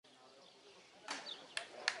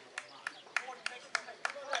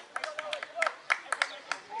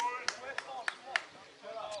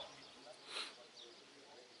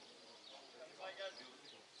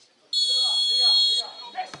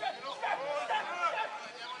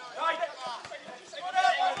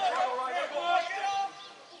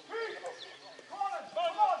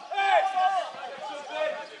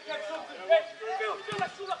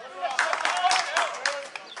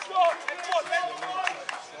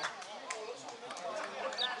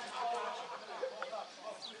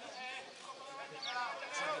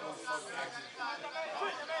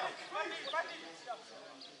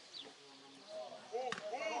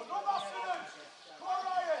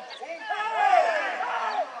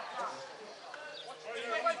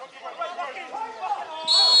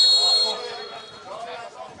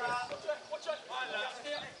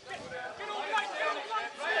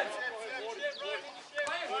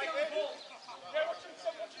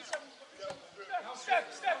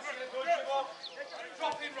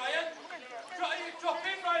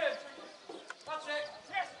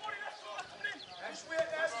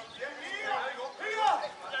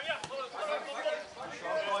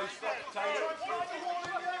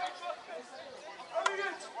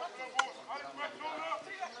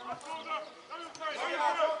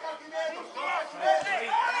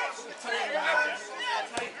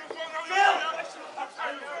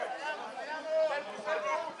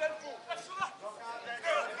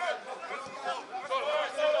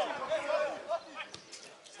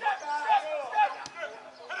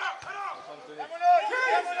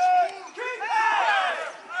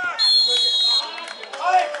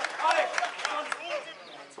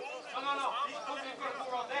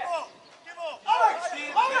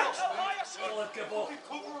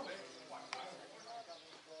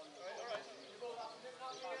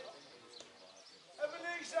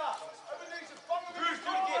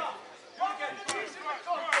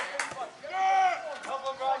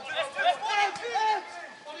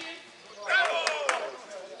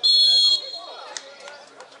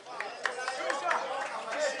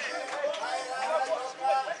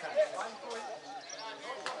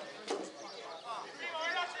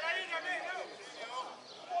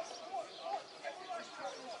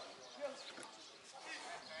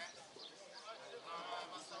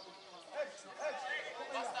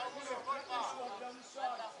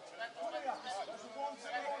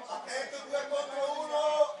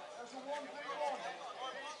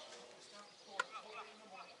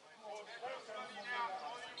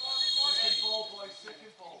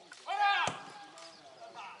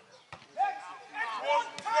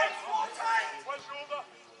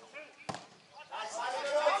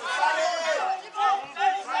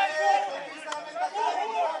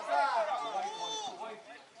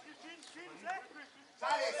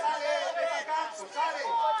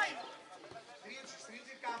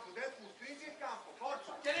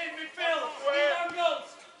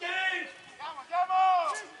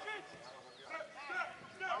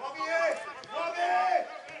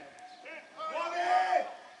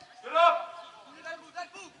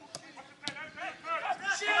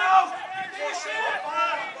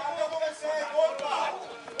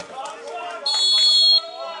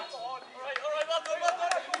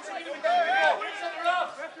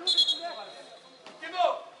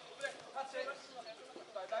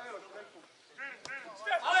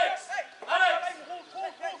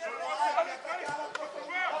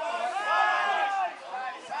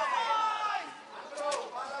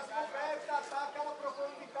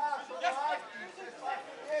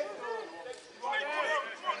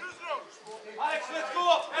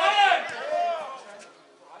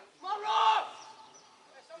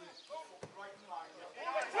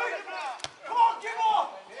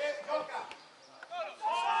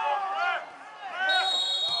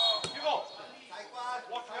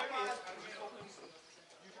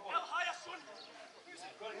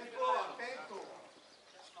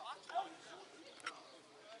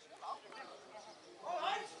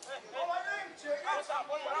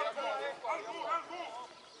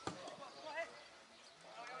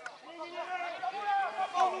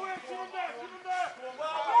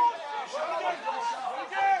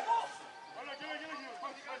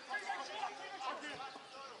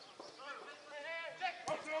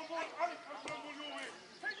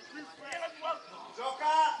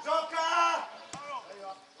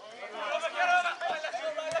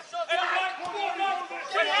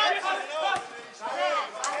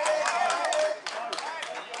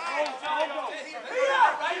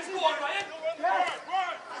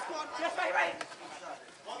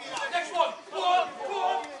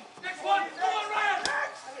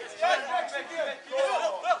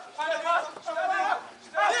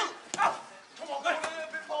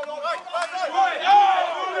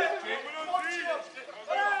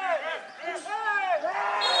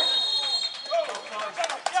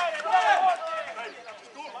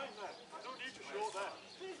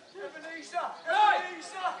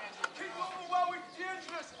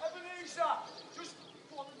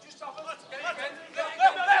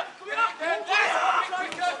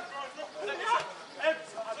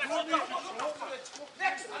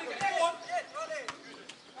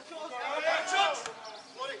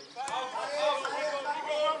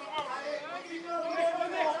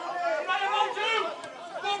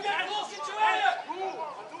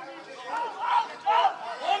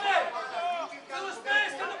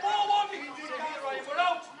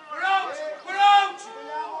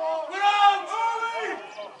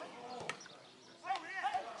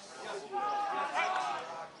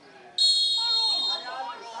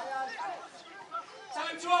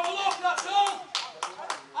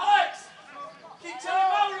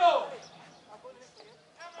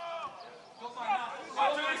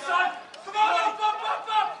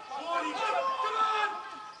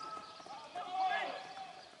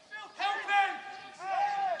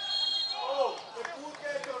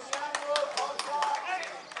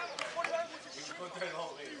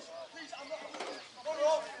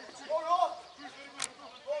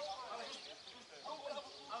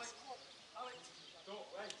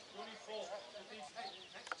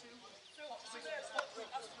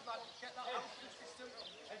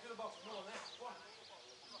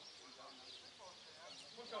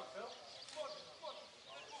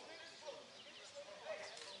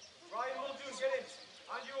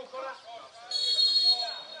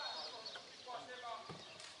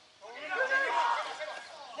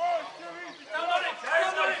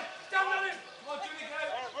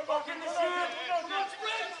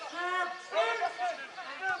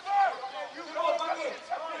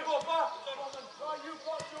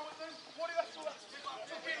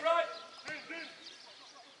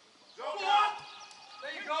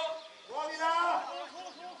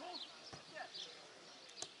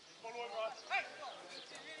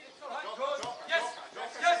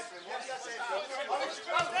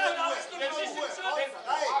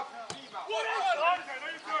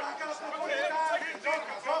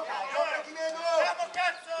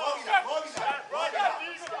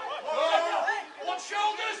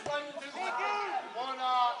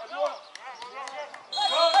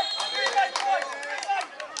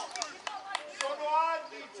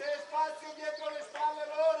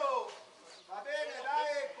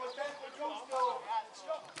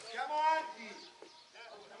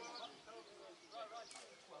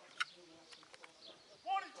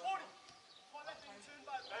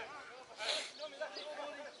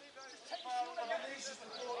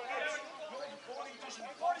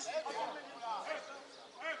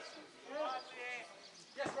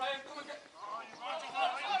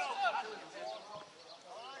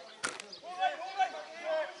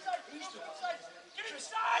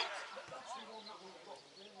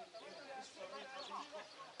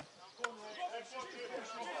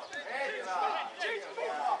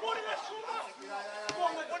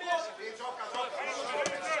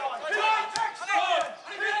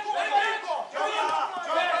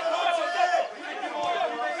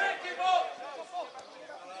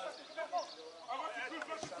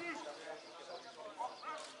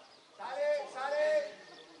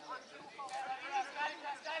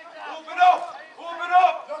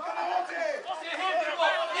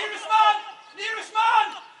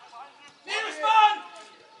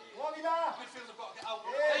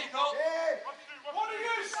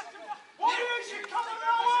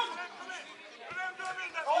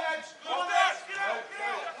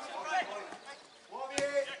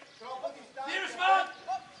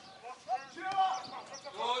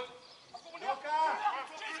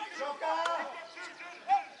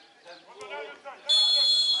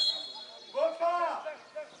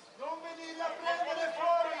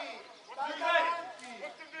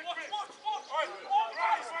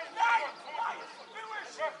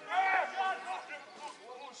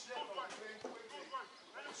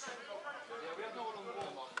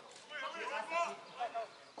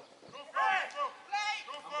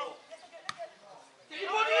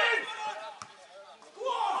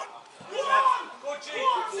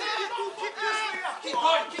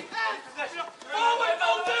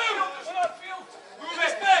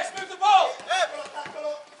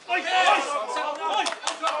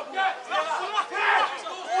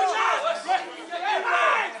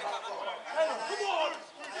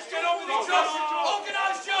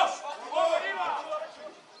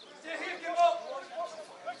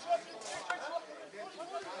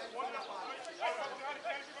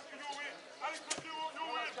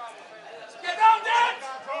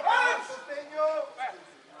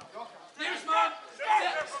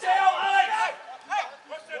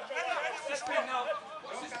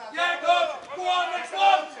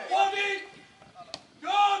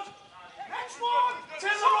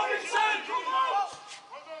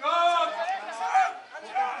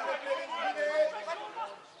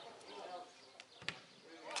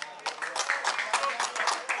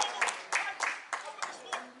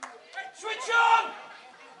Switch on!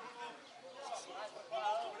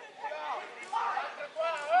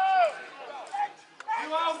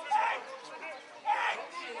 You out!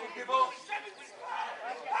 Give up.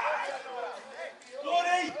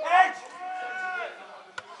 Woody, edge!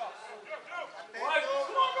 Right,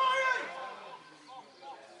 come on, Ryan!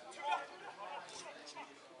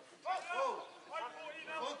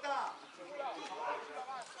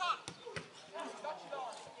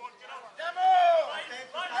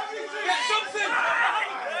 Get something!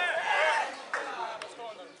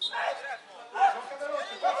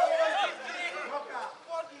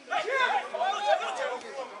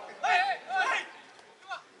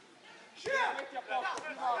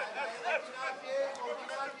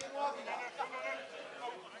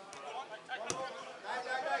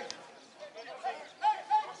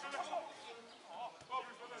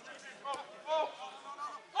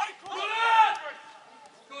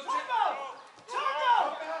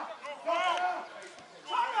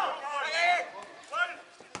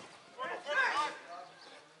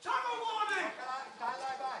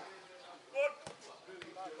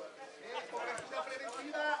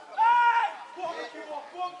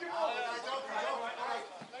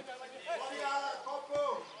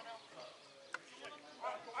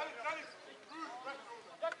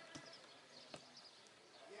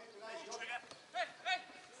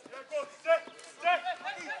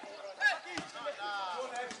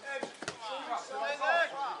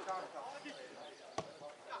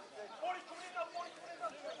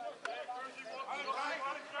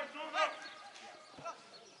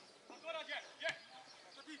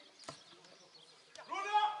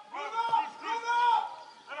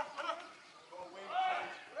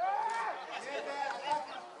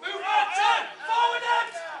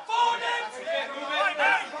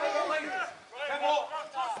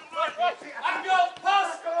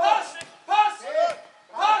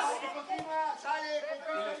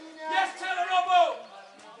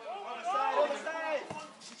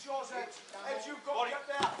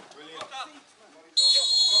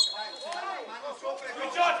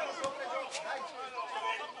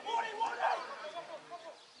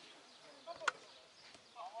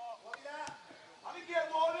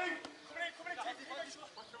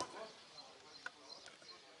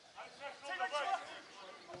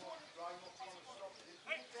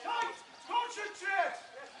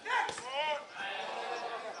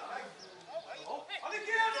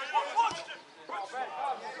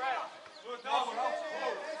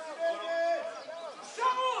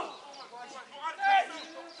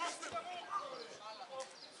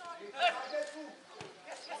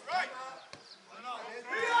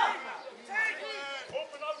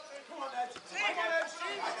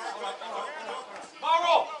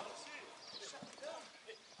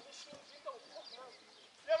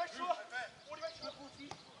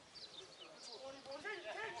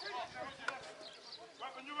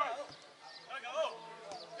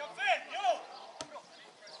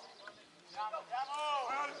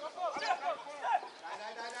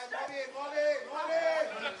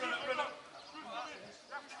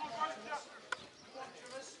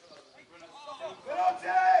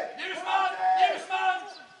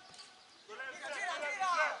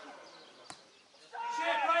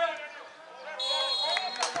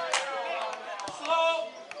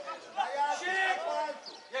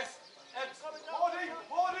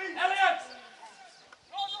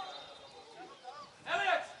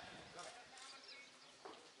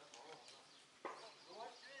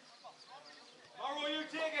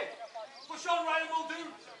 Push on, Ryan, will do.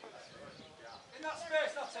 In that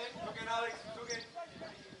space, that's it. Tug in, Alex, tug in.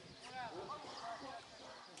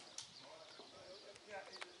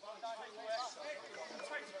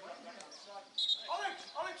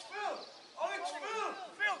 Alex, Phil! Alex, Phil!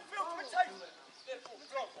 Phil, come and take.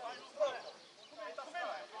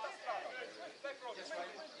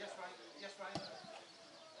 Yes, Ryan.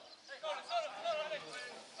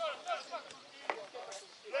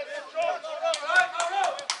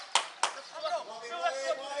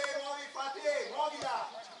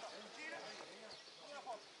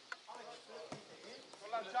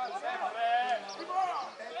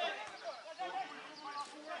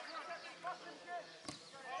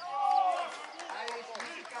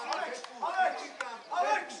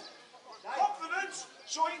 Alex! Confidence,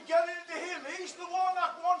 so you can get into him. He's the one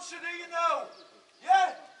that wants it, you know.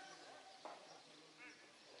 Yeah?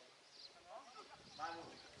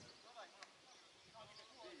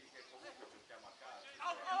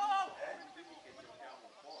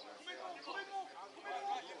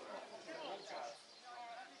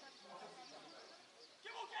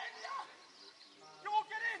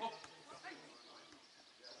 Get in!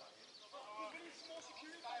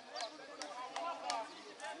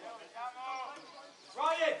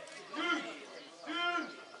 Ryan, dude,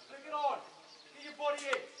 bring it on. Get your body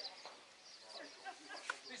in.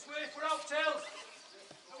 This way for out tails.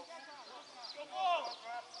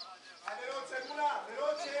 Veloce, Mula,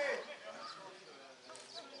 veloce!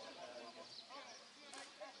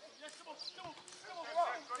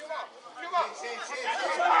 Sì, sì, sì,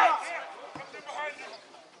 veloce!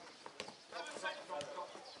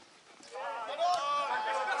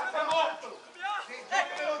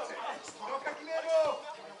 Gioca chi vedo!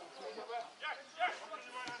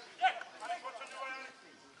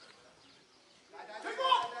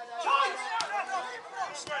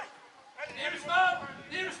 Nearest man!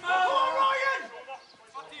 Nearest man! Come on, Ryan!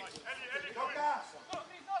 Gioca!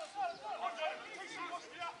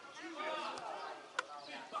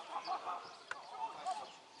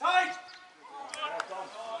 Tight!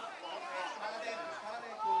 Spara dentro,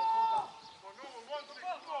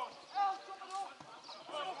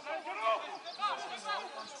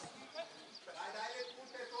 Dai, le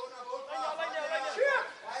punte, torna, volta! Cheer!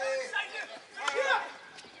 Vai!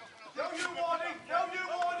 No you warning! No you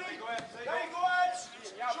warning! There you go, Eds!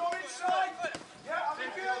 Show inside! Yeah, I'm in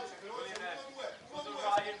good! We'll do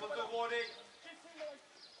Ryan, we'll do warning!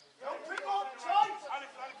 Don't pick up, tight!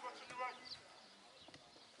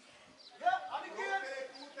 Yeah, I'm in good! Le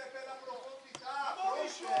punte per la profondità! Body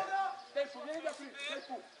shoulder! Tempo, vieni da qui,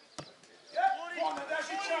 tempo. Yeah, one, and there's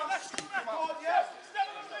your chance! Come on, yeah!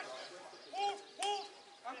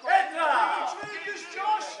 Entra! Introduce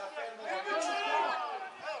Josh! In between!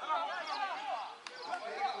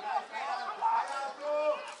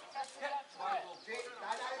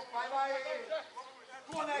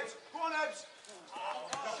 Go on, Eds! Go on, Eds!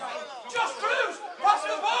 Just cruise! Pass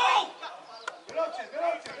the ball! Veloce,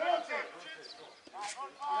 veloce, veloce!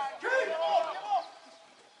 Keep!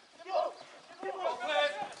 Well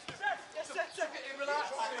played! Check it in, relax!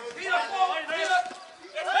 Heel up, ball! Heel up!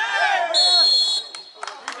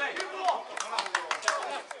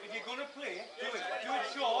 If you're going to play, do it. Do it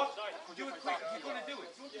short, do it quick if you're going to do it.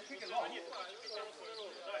 Don't just kick it long.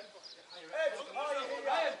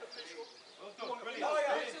 Ryan! Well done, brilliant.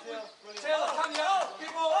 Taylor, can you?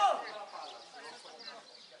 Keep on!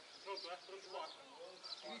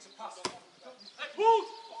 He needs a pass. Move!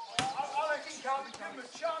 I reckon he can't be given a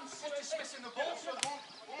chance. He's dismissing the ball.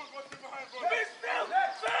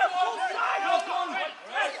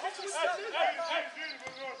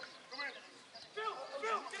 Phil!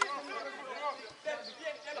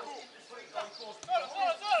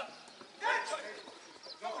 Well done!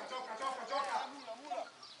 Gioca!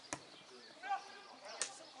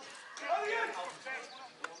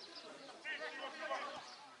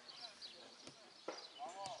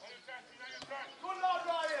 Good lad,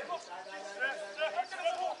 Ryan!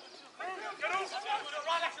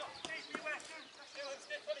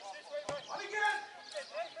 And again!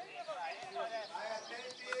 Vai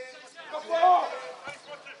attenti!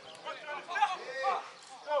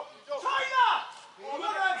 Tyler! Come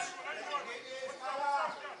on, Eds! Spara!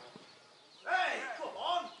 Hey, come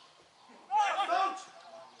on! Out!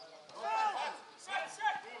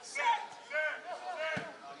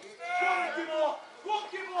 Go on, Gibbo! Go on,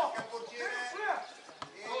 Gibbo! Che portiere! Clear!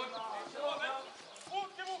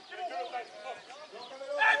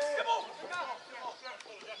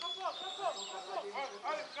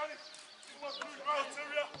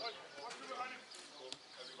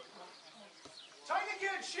 Tight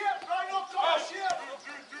again, shape! Right up, top of shape!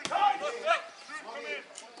 Tight! Go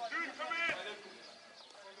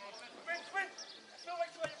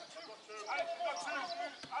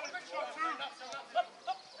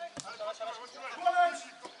on, Eds!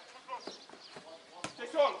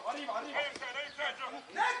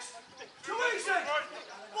 Next! Too easy!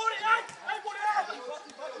 Go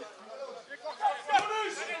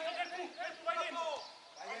loose!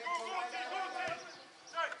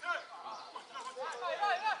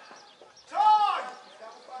 Time!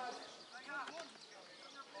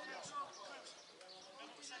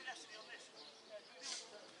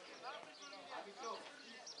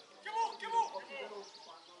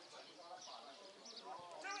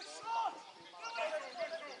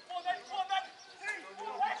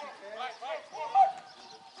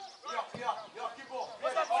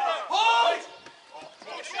 Hold!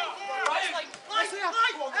 Ryan!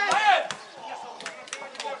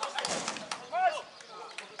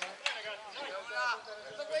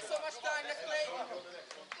 Don't waste so much time, let's play.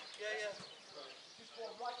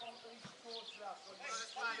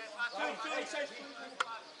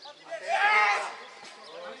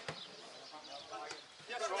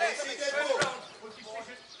 Sì, tempo!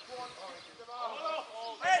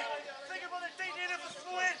 Hey, think about the date of the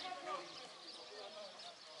throw in.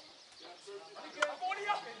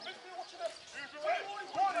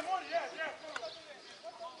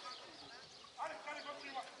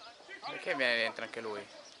 Che viene dentro anche lui?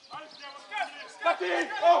 Stati!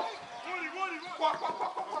 Oh! Qua, qua, qua,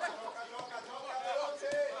 qua, qua. Gioca,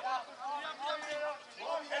 veloce!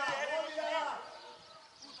 Muovila, muovila!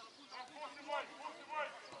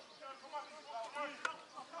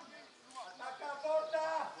 Attacca la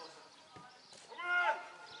porta! Gioca!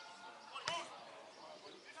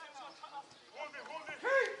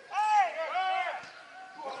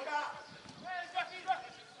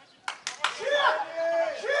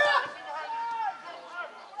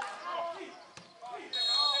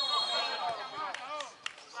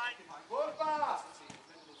 Colpa!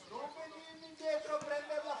 Non venirmi indietro a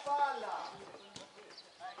prendere la palla!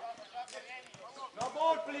 No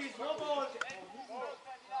ball, please, no ball.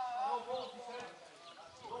 No ball,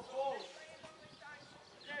 no ball.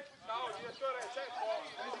 Ciao, direttore, c'è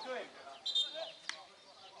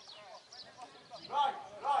Right,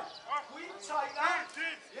 right. We take that.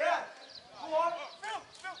 Yeah. Go on.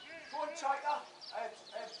 Go on, take that.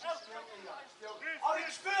 Still.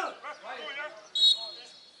 Alex, Phil.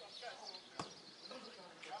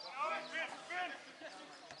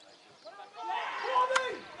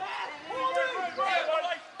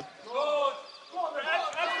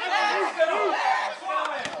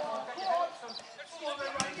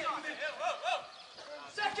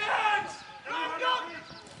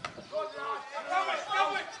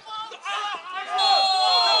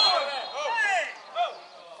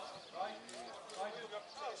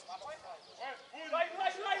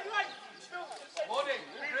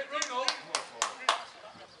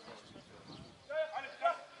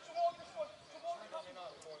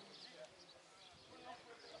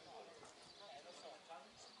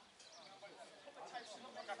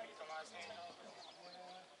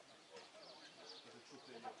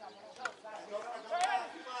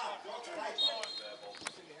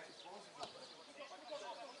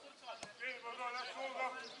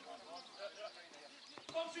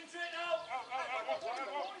 Concentrate now.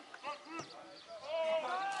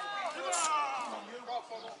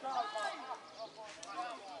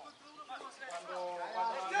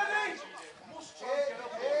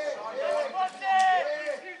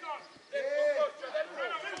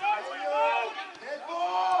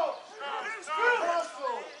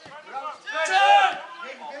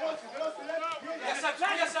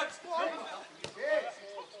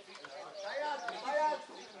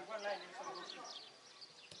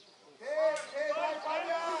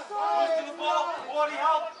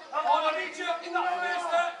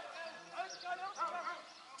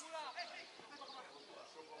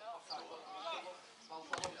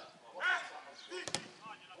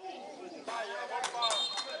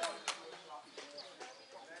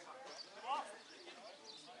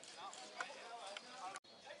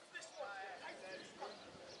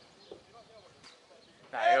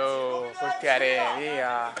 Dai, oh, portiere,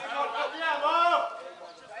 via.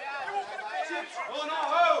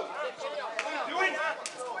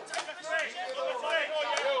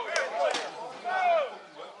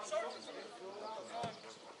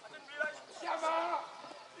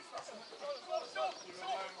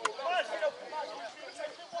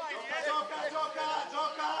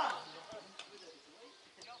 Gioca!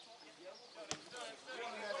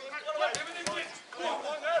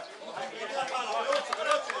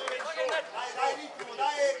 Dai ritmo,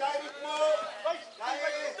 dai ritmo! Dai!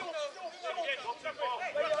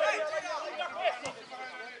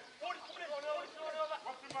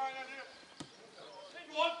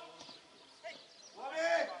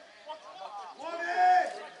 Muovi!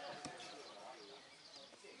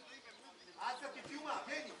 Alzati Fiuma,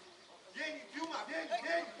 vieni Fiuma, vieni,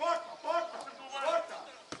 porta!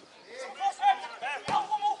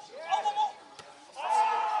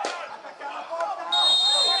 Attacca la porta!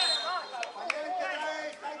 Fai niente,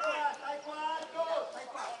 dai, stai qua, Aldo, stai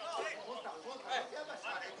qua. Monta, non ti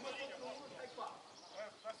abbassare, 2 contro 1, stai qua.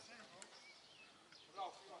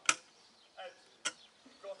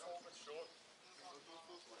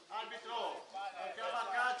 Arbitro, giochiamo a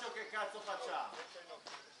calcio, che cazzo facciamo?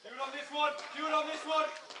 Chiudo on this one.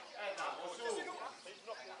 Dai, su.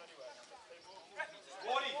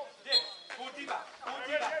 Wally, Dick, go deeper.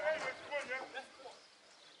 Attenti, 2 contro 1.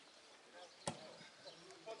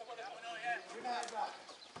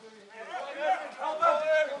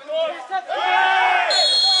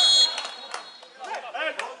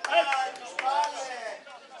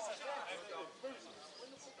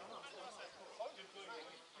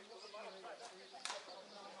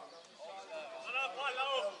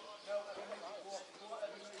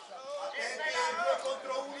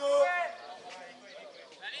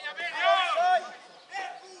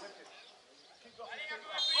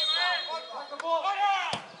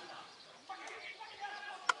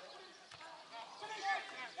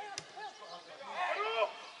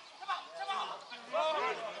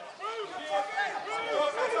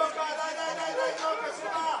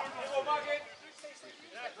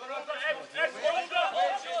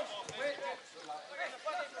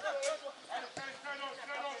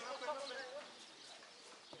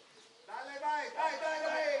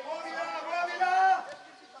 dai, muovila!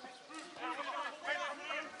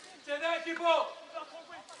 C'è dai, tipo!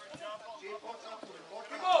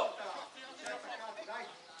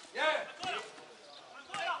 Yeah!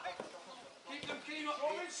 Keep them keen up.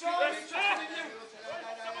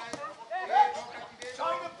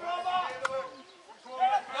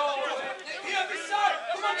 Here, this side!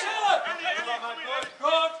 Come on, Taylor!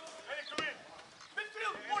 Good!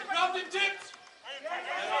 Round him, dips!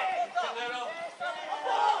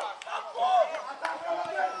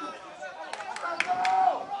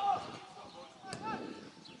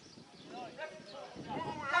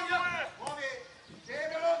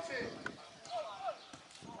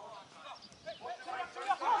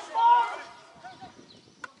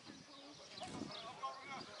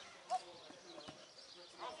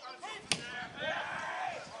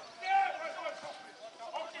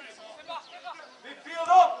 Midfield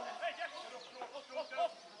up!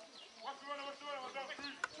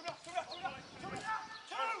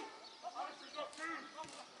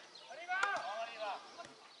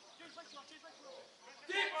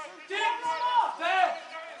 Dips! There!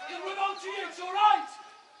 He'll run on to you, it's alright!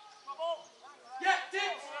 Yeah,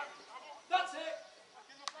 dips! That's it!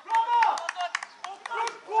 Rama!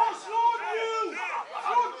 Good push, Lord, you!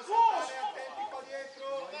 Good push!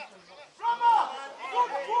 Rama!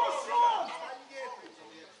 Good push, Lord!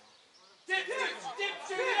 Dips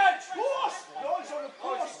to the edge! Push! No, he's on a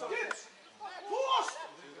push! Dips! Push!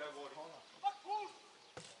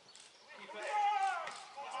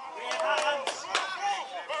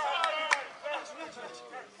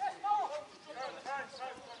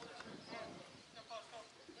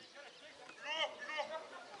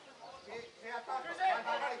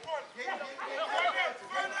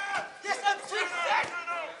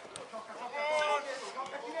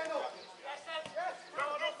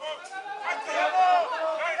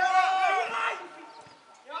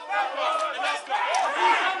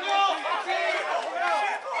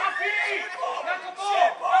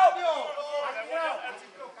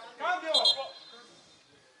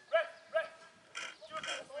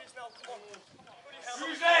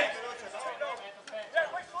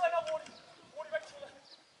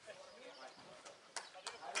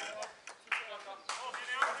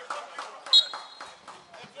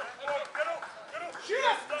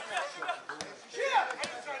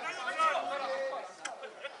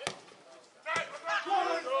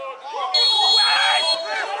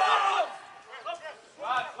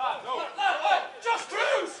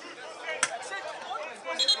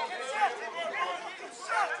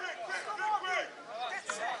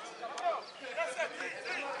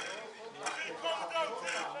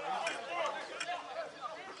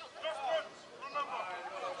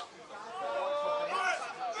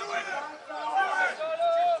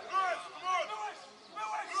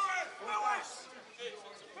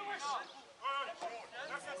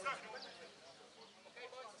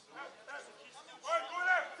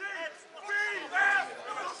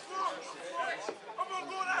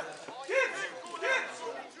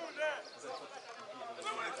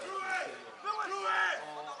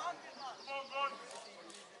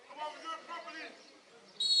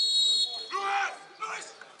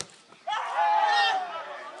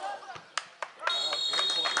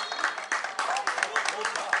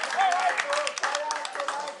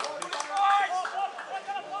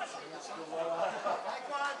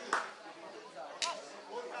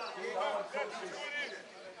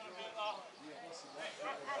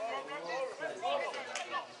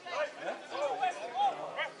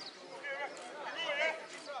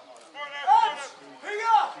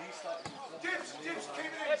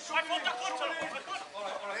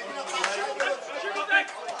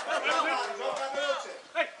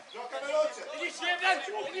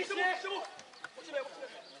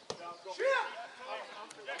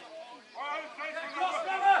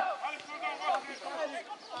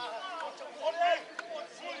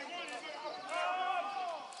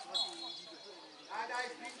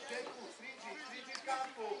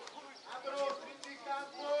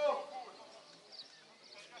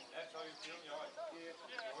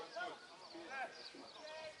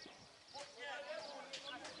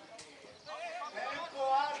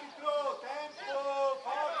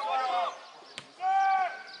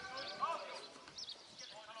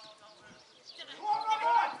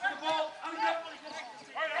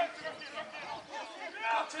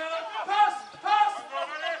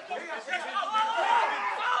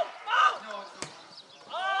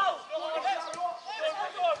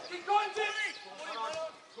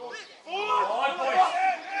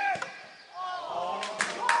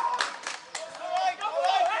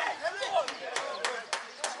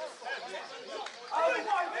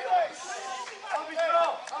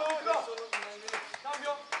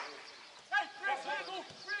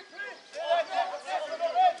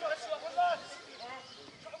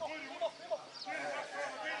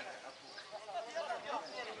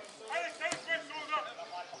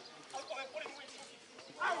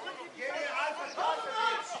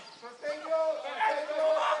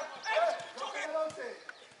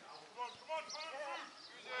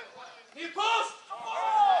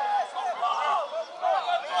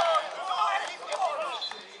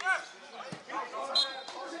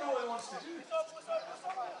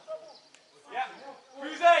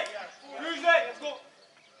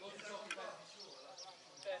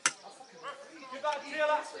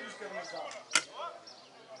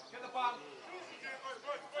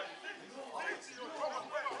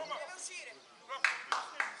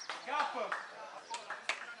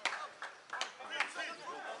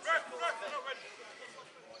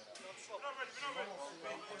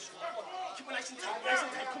 Keep it nice and tight, nice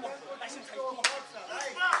and tight, come on. Nice and tight, come on.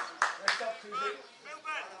 Rest up, Susie.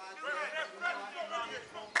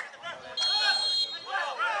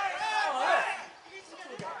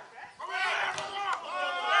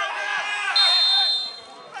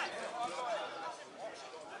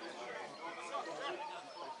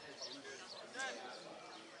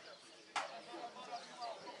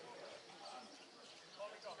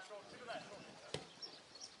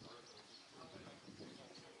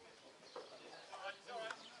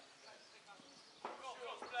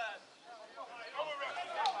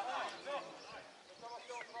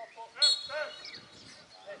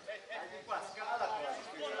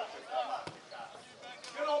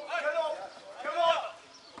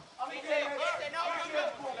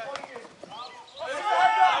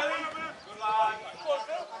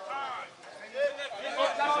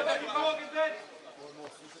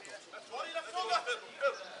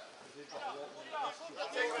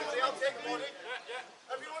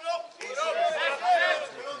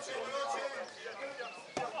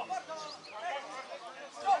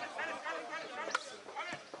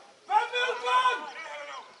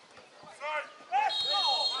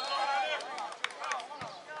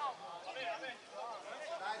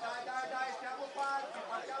 Dai, stiamo parti,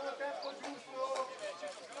 facciamo il tempo giusto.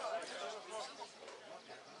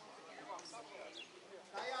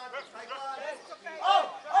 Stai alto, stai qua. Oh!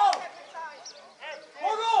 Oh!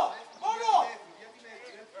 Moro! Moro!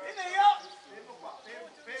 In here! Fermo qua, fermo.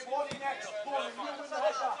 Body next, body. You with the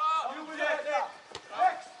header. You with the header.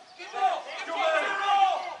 Next. Come on.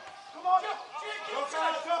 Come on. Gioca,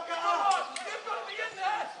 gioca. You've got to be in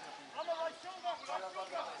there.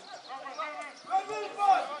 Good move,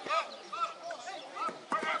 bud.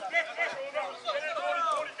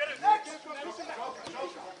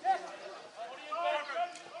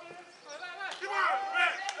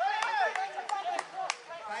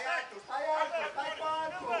 Stai alto, stai qua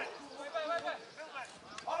alto.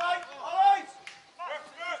 All right, all right.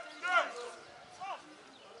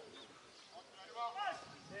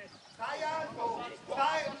 Stai alto,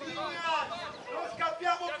 stai in linea. Non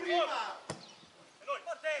scappiamo prima.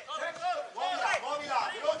 Muovila,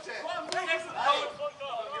 veloce.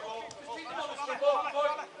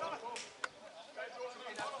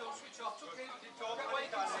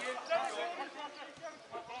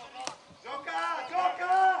 Gioca,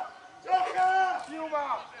 gioca, gioca.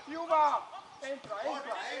 Piuma! Entra!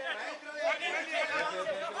 Entra dentro.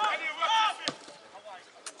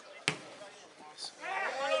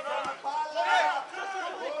 La palla.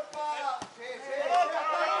 Colpa. Sì.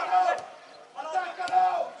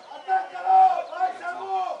 Attaccalo. Vai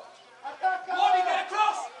Samu. Attaccalo. Body, get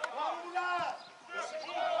across. Muovila.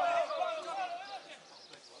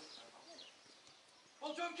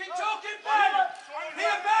 Well done, keep talking, Ben.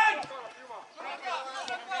 Here, Ben.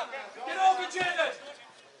 Get over, Jaden.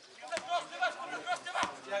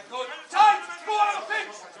 Yeah, good. Tight. Go on the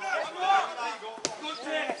pitch. Good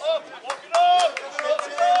take.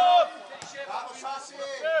 Bravo Sassi.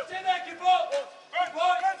 Stay there, keep up. Good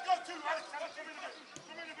boy.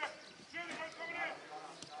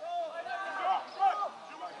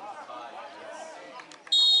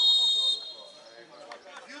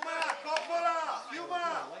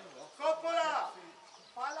 Coppola.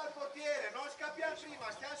 Palla al portiere, non scappiamo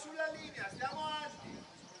prima, stiamo sulla linea, stiamo alti.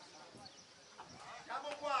 Stiamo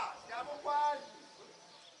qua alti.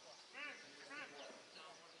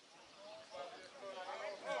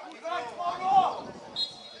 Right, Moro.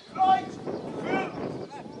 Right.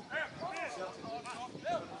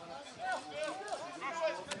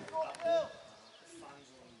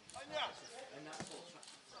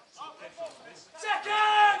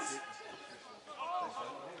 Seconds.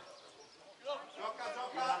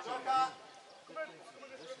 Gioca.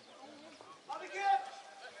 Up again.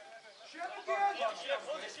 Shape again.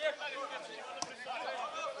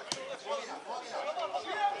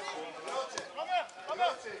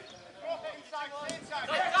 Veloce.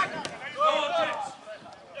 Go, Jets.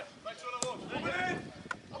 Moving in.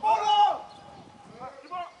 Moro.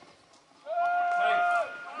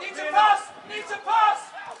 Needs a pass. Needs a pass.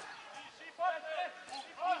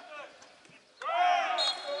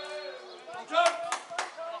 Well done.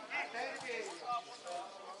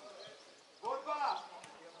 Colpa.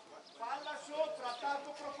 Palla sopra,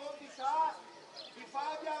 attacco profondità. Di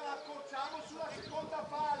Fabian accorciamo sulla seconda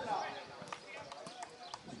palla.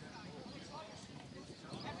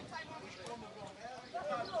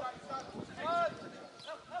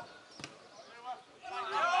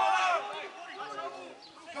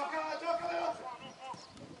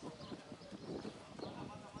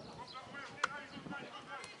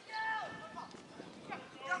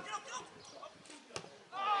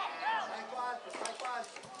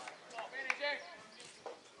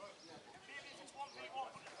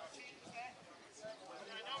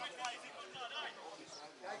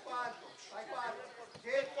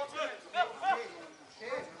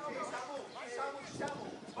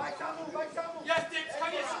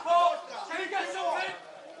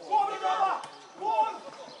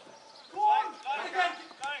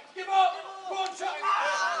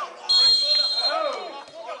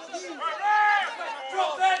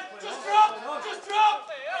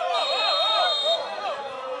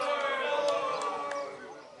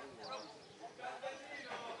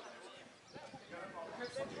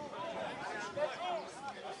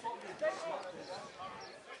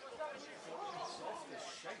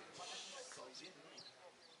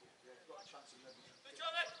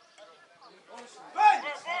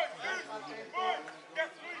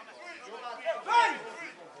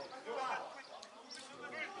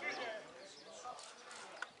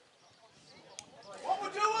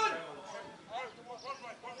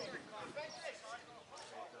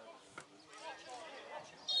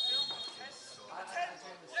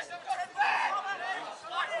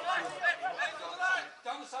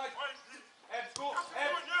 Go.